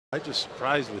I'm just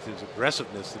surprised with his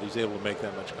aggressiveness that he's able to make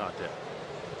that much contact.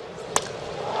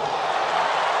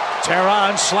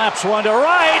 Teheran slaps one to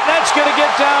right. That's going to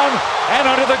get down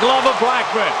and under the glove of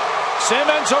Blackmon.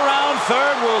 Simmons around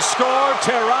third will score.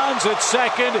 Teheran's at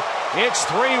second. It's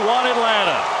 3-1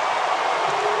 Atlanta.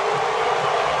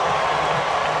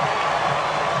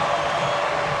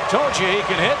 Told you he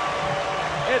can hit.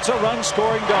 It's a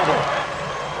run-scoring double.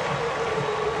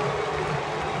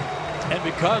 And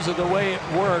because of the way it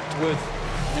worked with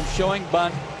him showing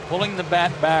bunt, pulling the bat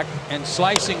back, and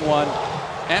slicing one,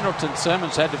 Andrelton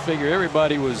Simmons had to figure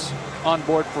everybody was on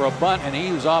board for a bunt, and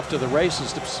he was off to the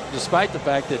races despite the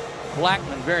fact that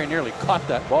Blackmon very nearly caught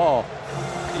that ball.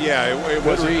 Yeah,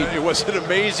 it was an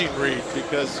amazing read,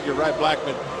 because you're right,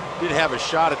 Blackmon did have a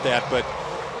shot at that, but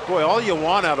boy, all you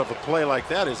want out of a play like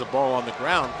that is a ball on the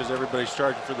ground, because everybody's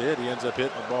charging for the hit. He ends up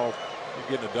hitting the ball.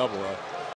 You're getting a double out.